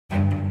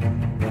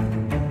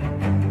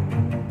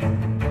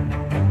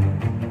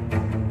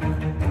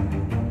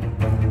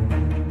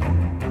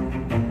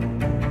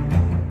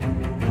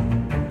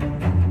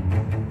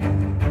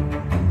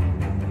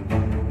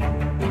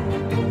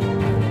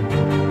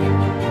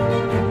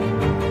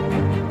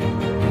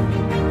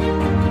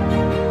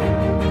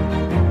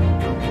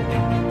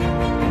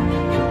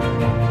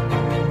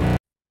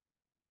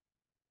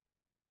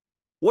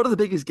one of the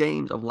biggest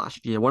games of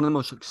last year, one of the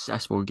most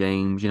successful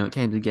games. It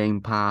came to Game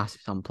Pass,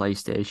 it's on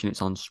PlayStation,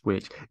 it's on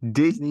Switch.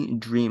 Disney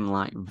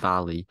Dreamlight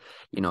Valley.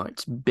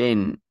 It's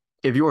been,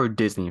 if you're a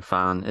Disney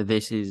fan,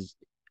 this is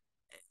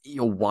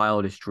your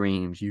wildest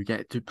dreams. You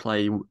get to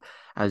play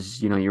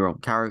as, your own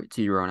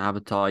character, your own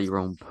avatar, your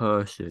own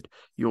person.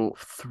 You're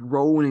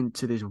thrown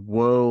into this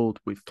world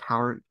with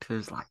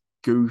characters like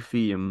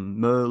Goofy and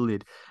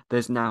Merlin.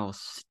 There's now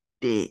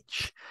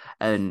Stitch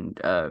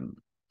and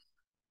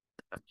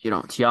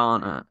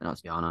Tiana, not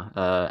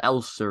Tiana,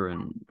 Elsa,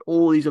 and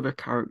all these other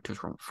characters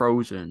from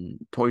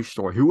Frozen, Toy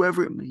Story,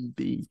 whoever it may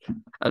be.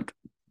 And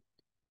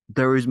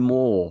there is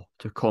more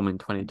to come in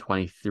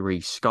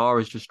 2023. Scar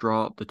has just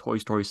dropped, the Toy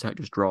Story set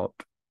just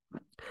dropped,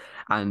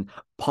 and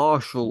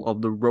partial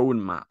of the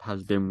roadmap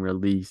has been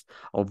released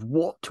of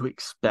what to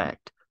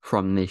expect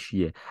from this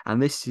year.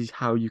 And this is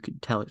how you can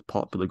tell it's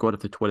popular. Go to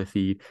the Twitter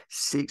feed,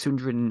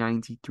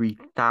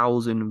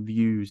 693,000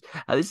 views.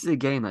 This is a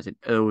game that's in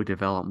early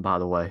development, by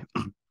the way.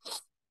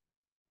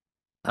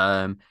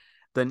 Um,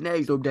 the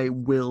next update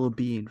will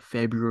be in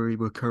February.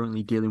 We're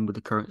currently dealing with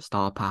the current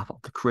star path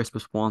of the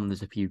Christmas one.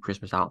 There's a few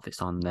Christmas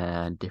outfits on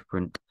there and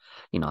different,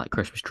 like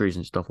Christmas trees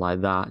and stuff like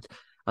that.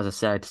 As I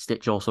said,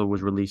 Stitch also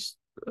was released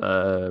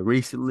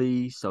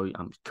recently, so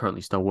I'm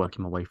currently still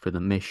working my way through the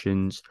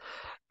missions.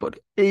 But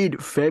in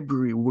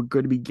February, we're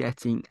going to be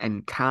getting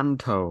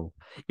Encanto.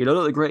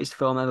 Not the greatest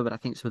film ever, but I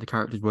think some of the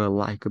characters were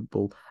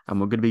likable,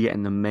 and we're going to be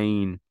getting the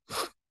main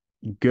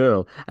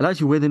girl. And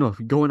actually, weird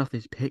enough, going off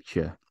this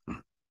picture,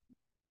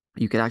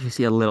 you can actually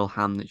see a little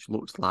hand that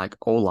looks like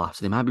Olaf.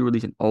 So they might be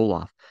releasing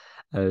Olaf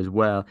as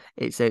well.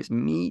 It says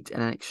meet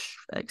an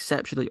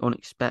exceptionally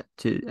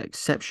unexpected,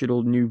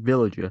 exceptional new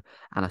villager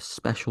and a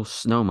special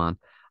snowman.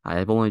 I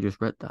have only just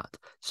read that.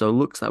 So it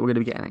looks like we're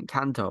going to be getting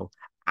Encanto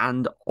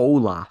and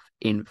Olaf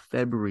in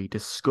February.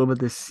 Discover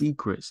the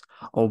secrets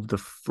of the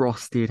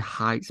Frosted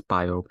Heights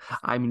biome.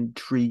 I'm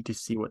intrigued to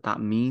see what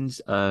that means.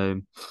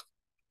 And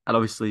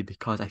obviously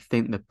because I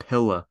think the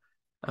pillar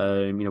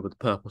with the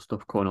purple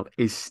stuff coming up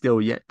is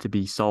still yet to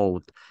be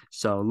solved.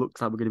 So it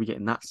looks like we're going to be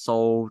getting that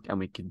solved, and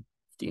we can,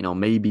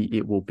 maybe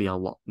it will be a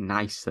lot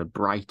nicer,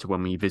 brighter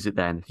when we visit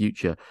there in the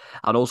future.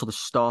 And also the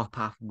Star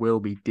Path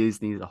will be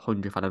Disney's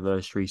 100th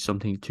anniversary,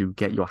 something to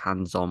get your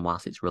hands on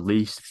whilst it's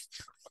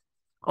released.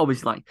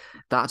 Obviously,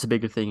 that's a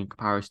bigger thing in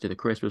comparison to the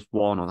Christmas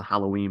one or the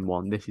Halloween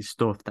one. This is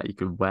stuff that you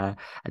can wear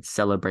and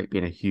celebrate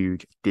being a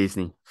huge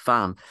Disney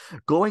fan.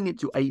 Going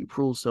into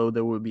April, so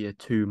there will be a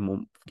 2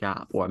 month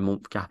gap, or a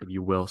month gap, if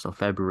you will. So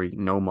February,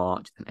 no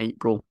March, and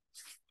April.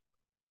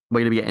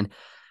 We're going to be getting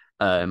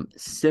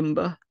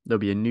Simba. There'll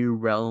be a new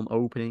realm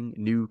opening,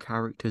 new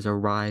characters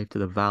arrive to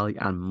the valley,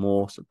 and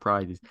more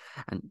surprises.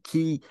 And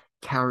key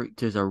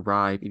characters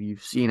arrive. If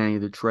you've seen any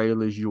of the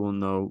trailers, you will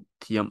know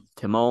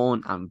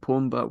Timon and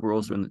Pumbaa were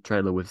also in the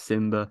trailer with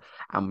Simba,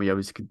 and we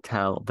obviously can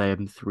tell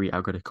them three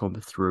are going to come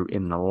through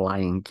in the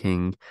Lion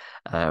King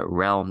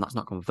realm. That's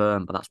not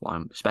confirmed, but that's what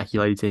I'm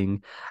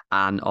speculating.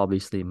 And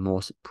obviously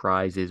more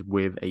surprises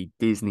with a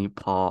Disney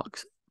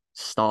Parks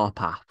Star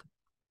Path.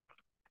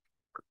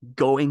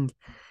 Going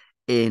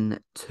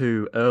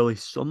into early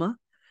summer,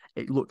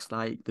 it looks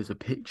like there's a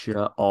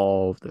picture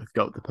of the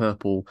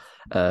purple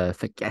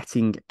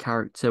forgetting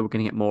character. We're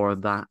going to get more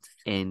of that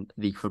in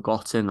the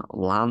Forgotten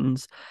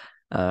Lands.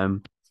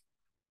 The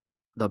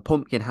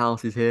pumpkin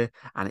house is here,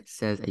 and it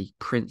says a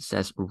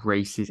princess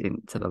races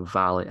into the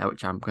valley,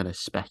 which I'm going to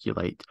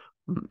speculate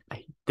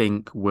I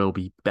think will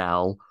be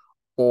Belle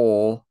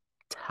or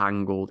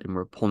Tangled in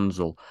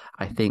Rapunzel.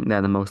 I think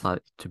they're the most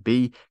likely to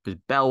be, because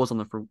Belle was on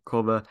the front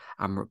cover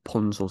and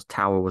Rapunzel's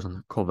tower was on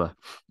the cover.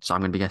 So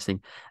I'm going to be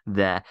guessing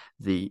they're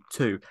the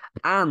two.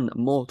 And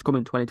more to come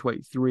in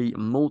 2023.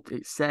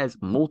 It says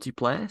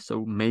multiplayer,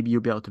 so maybe you'll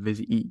be able to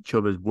visit each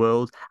other's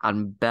worlds.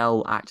 And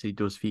Belle actually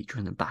does feature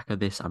in the back of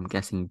this. I'm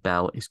guessing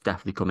Belle is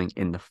definitely coming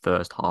in the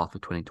first half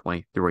of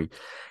 2023.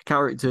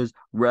 Characters,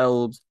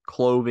 realms,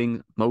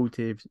 clothing,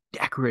 motives,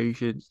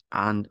 decorations,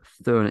 and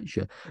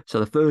furniture. So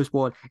the first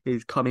one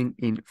is coming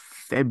in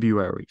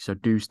February, so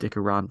do stick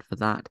around for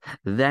that.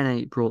 Then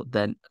April,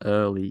 then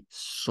early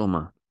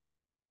summer.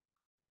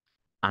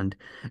 And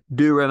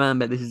do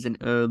remember, this is an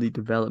early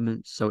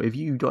development, so if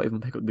you don't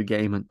even pick up the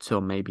game until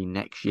maybe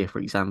next year, for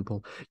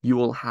example, you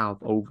will have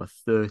over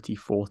 30,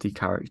 40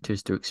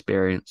 characters to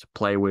experience,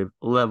 play with,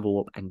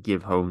 level up, and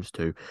give homes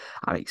to.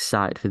 I'm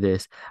excited for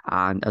this,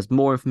 and as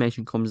more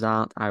information comes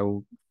out, I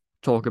will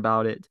talk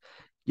about it,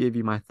 give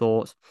you my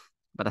thoughts.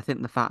 But I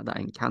think the fact that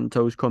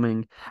Encanto's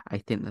coming, I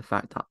think the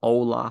fact that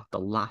Olaf, the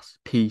last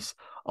piece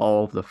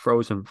of the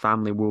Frozen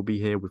family, will be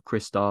here with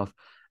Kristoff,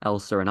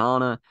 Elsa, and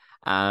Anna.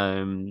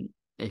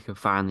 It can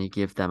finally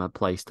give them a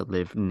place to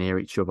live near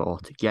each other or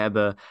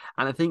together.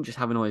 And I think just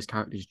having all these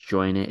characters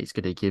join it's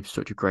going to give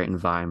such a great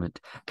environment.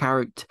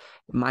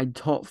 My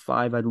top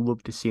five I'd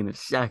love to see in the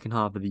second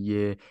half of the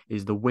year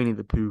is the Winnie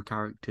the Pooh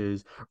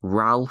characters,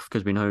 Ralph,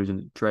 because we know who's in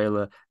the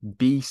trailer,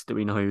 Beast, that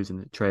we know who's in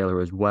the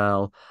trailer as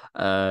well.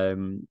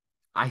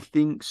 I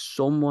think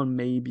someone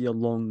maybe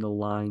along the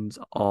lines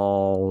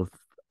of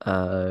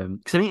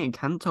because I think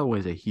Encanto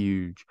is a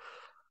huge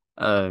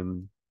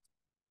Um,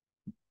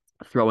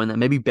 throw in there.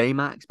 Maybe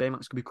Baymax.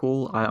 Baymax could be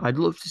cool. I'd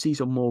love to see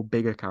some more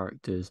bigger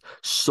characters.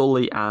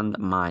 Sully and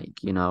Mike,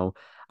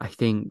 I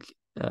think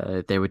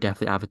they were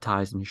definitely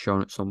advertised and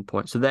shown at some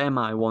point. So they're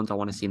my ones I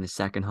want to see in the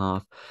second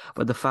half.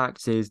 But the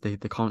fact is, they're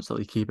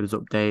constantly keeping us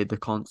updated. They're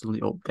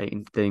constantly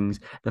updating things.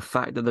 The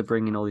fact that they're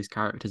bringing all these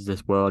characters to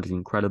this world is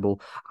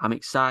incredible. I'm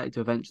excited to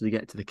eventually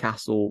get to the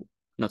castle.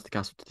 Not to the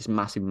castle, to this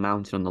massive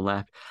mountain on the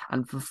left.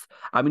 And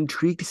I'm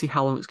intrigued to see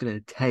how long it's going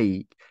to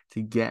take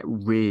to get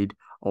rid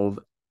of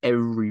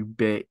every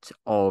bit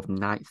of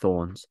Night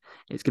Thorns.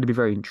 It's going to be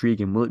very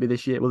intriguing. Will it be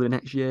this year? Will it be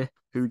next year?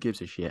 Who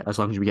gives a shit? As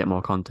long as we get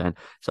more content.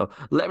 So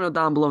let me know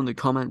down below in the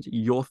comments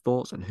your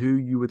thoughts on who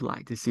you would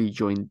like to see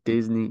join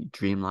Disney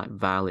Dreamlight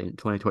Valley in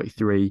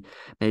 2023.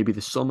 Maybe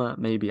the summer,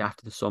 maybe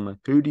after the summer.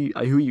 Who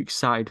are you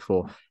excited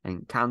for?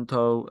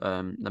 Encanto,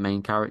 the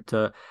main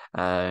character,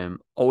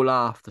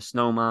 Olaf, the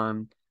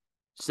snowman,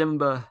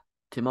 Simba,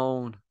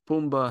 Timon,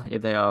 Pumbaa,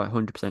 if they are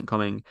 100%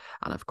 coming,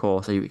 and of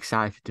course, are you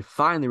excited to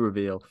finally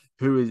reveal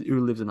who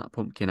lives in that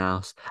pumpkin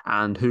house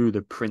and who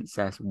the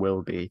princess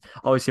will be?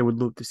 Obviously, I would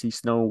love to see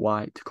Snow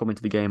White come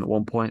into the game at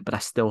one point, but I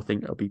still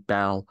think it'll be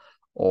Belle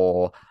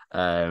or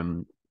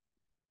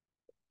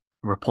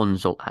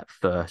Rapunzel at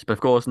first. But of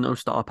course, no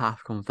star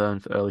path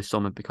confirmed for early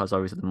summer because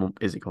obviously the month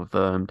isn't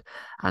confirmed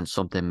and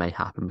something may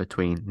happen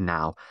between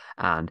now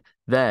and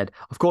then.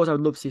 Of course, I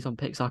would love to see some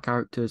Pixar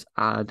characters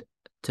add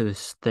to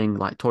this thing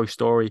like Toy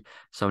Story.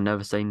 So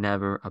never say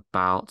never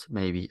about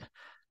maybe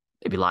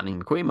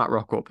Lightning McQueen might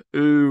rock up.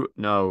 Who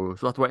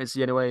knows? We'll have to wait and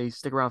see anyway.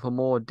 Stick around for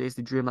more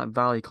Disney Dreamlight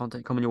Valley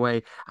content coming your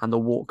way. And the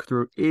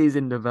walkthrough is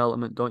in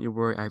development. Don't you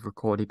worry. I've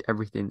recorded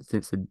everything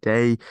since the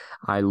day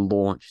I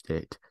launched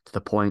it to the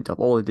point of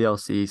all the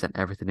DLCs and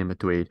everything in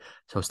between.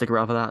 So stick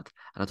around for that.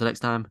 And until next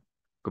time,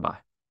 goodbye.